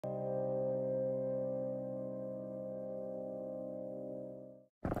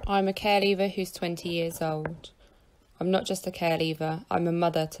I'm a care leaver who's 20 years old. I'm not just a care leaver, I'm a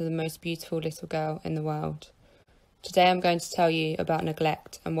mother to the most beautiful little girl in the world. Today I'm going to tell you about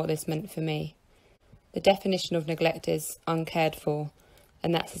neglect and what this meant for me. The definition of neglect is uncared for,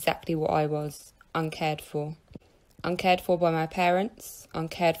 and that's exactly what I was, uncared for. Uncared for by my parents,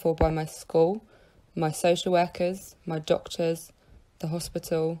 uncared for by my school, my social workers, my doctors, the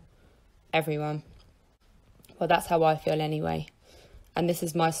hospital, everyone. Well, that's how I feel anyway. And this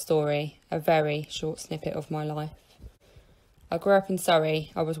is my story, a very short snippet of my life. I grew up in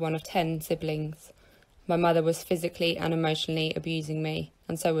Surrey. I was one of 10 siblings. My mother was physically and emotionally abusing me,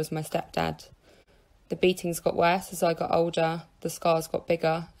 and so was my stepdad. The beatings got worse as I got older, the scars got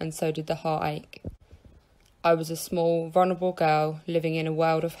bigger, and so did the heartache. I was a small, vulnerable girl living in a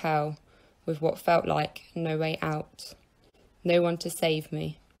world of hell with what felt like no way out. No one to save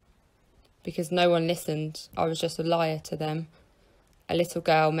me. Because no one listened, I was just a liar to them. A little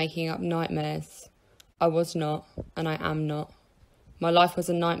girl making up nightmares. I was not, and I am not. My life was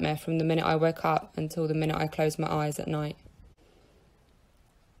a nightmare from the minute I woke up until the minute I closed my eyes at night.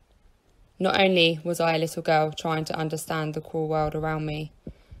 Not only was I a little girl trying to understand the cruel world around me,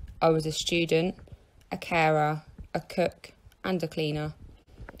 I was a student, a carer, a cook, and a cleaner.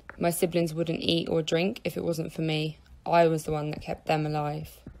 My siblings wouldn't eat or drink if it wasn't for me. I was the one that kept them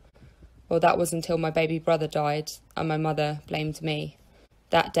alive. Well, that was until my baby brother died and my mother blamed me.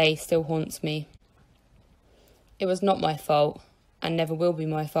 That day still haunts me. It was not my fault, and never will be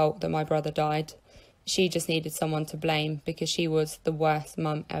my fault, that my brother died. She just needed someone to blame because she was the worst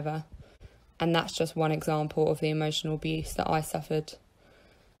mum ever. And that's just one example of the emotional abuse that I suffered.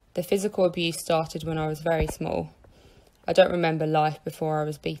 The physical abuse started when I was very small. I don't remember life before I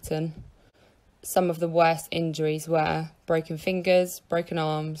was beaten. Some of the worst injuries were broken fingers, broken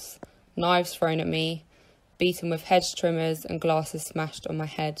arms, knives thrown at me, beaten with hedge trimmers and glasses smashed on my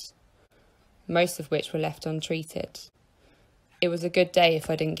head, most of which were left untreated. It was a good day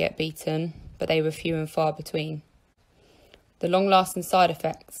if I didn't get beaten, but they were few and far between. The long-lasting side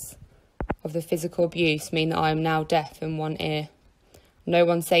effects of the physical abuse mean that I am now deaf in one ear. No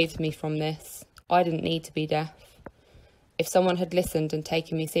one saved me from this. I didn't need to be deaf. If someone had listened and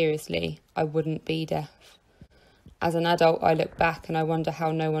taken me seriously, I wouldn't be deaf. As an adult, I look back and I wonder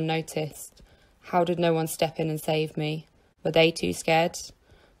how no one noticed. How did no one step in and save me? Were they too scared?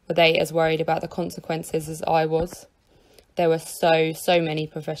 Were they as worried about the consequences as I was? There were so many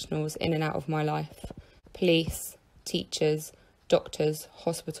professionals in and out of my life. Police, teachers, doctors,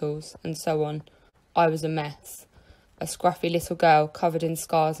 hospitals, and so on. I was a mess. A scruffy little girl covered in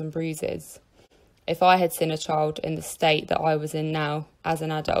scars and bruises. If I had seen a child in the state that I was in now, as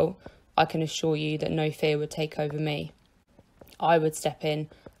an adult, I can assure you that no fear would take over me. I would step in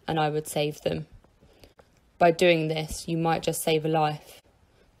and I would save them. By doing this, you might just save a life.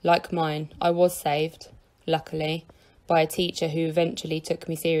 Like mine, I was saved, luckily, by a teacher who eventually took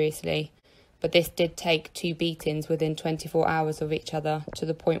me seriously, but this did take 2 beatings within 24 hours of each other, to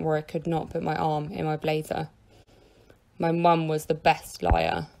the point where I could not put my arm in my blazer. My mum was the best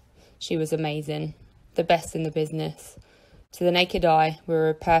liar. She was amazing, the best in the business. To the naked eye, we were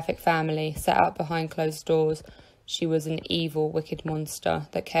a perfect family, set up behind closed doors. She was an evil, wicked monster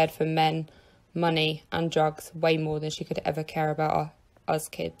that cared for men, money and drugs way more than she could ever care about us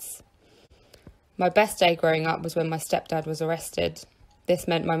kids. My best day growing up was when my stepdad was arrested. This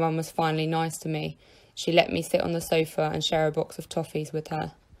meant my mum was finally nice to me. She let me sit on the sofa and share a box of toffees with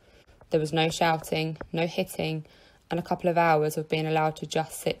her. There was no shouting, no hitting, and a couple of hours of being allowed to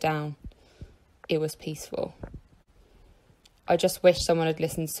just sit down. It was peaceful. I just wish someone had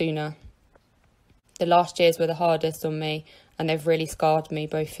listened sooner. The last years were the hardest on me, and they've really scarred me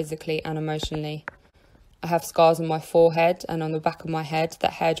both physically and emotionally. I have scars on my forehead and on the back of my head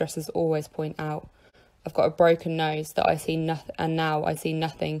that hairdressers always point out. I've got a broken nose that I see nothing, and now I see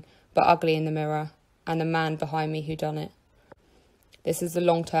nothing but ugly in the mirror, and the man behind me who done it. This is the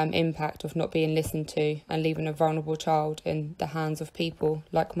long-term impact of not being listened to and leaving a vulnerable child in the hands of people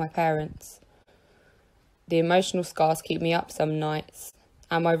like my parents. The emotional scars keep me up some nights.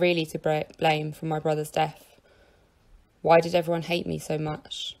 Am I really to blame for my brother's death? Why did everyone hate me so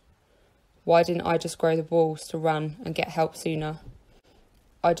much? Why didn't I just grow the balls to run and get help sooner?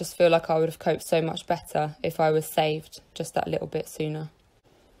 I just feel like I would have coped so much better if I was saved just that little bit sooner.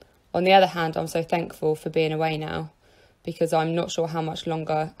 On the other hand, I'm so thankful for being away now, because I'm not sure how much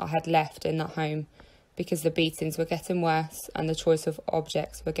longer I had left in that home, because the beatings were getting worse and the choice of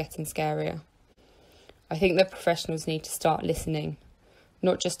objects were getting scarier. I think that professionals need to start listening,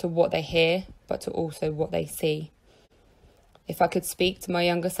 not just to what they hear, but to also what they see. If I could speak to my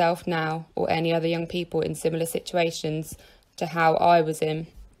younger self now, or any other young people in similar situations to how I was in,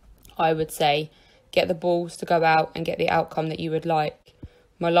 I would say, get the balls to go out and get the outcome that you would like.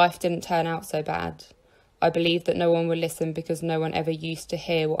 My life didn't turn out so bad. I believed that no one would listen because no one ever used to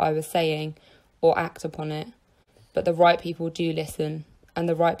hear what I was saying or act upon it. But the right people do listen, and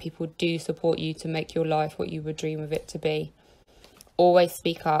the right people do support you to make your life what you would dream of it to be. Always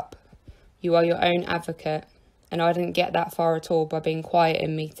speak up. You are your own advocate, and I didn't get that far at all by being quiet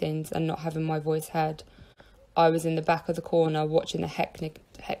in meetings and not having my voice heard. I was in the back of the corner watching the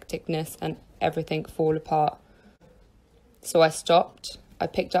hecticness and everything fall apart. So I stopped, I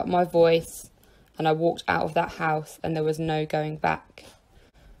picked up my voice, and I walked out of that house, and there was no going back.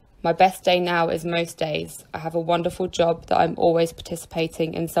 My best day now is most days. I have a wonderful job that I'm always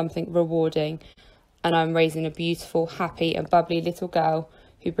participating in something rewarding, and I'm raising a beautiful, happy and bubbly little girl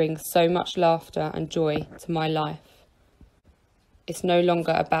who brings so much laughter and joy to my life. It's no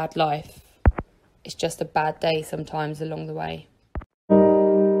longer a bad life. It's just a bad day sometimes along the way.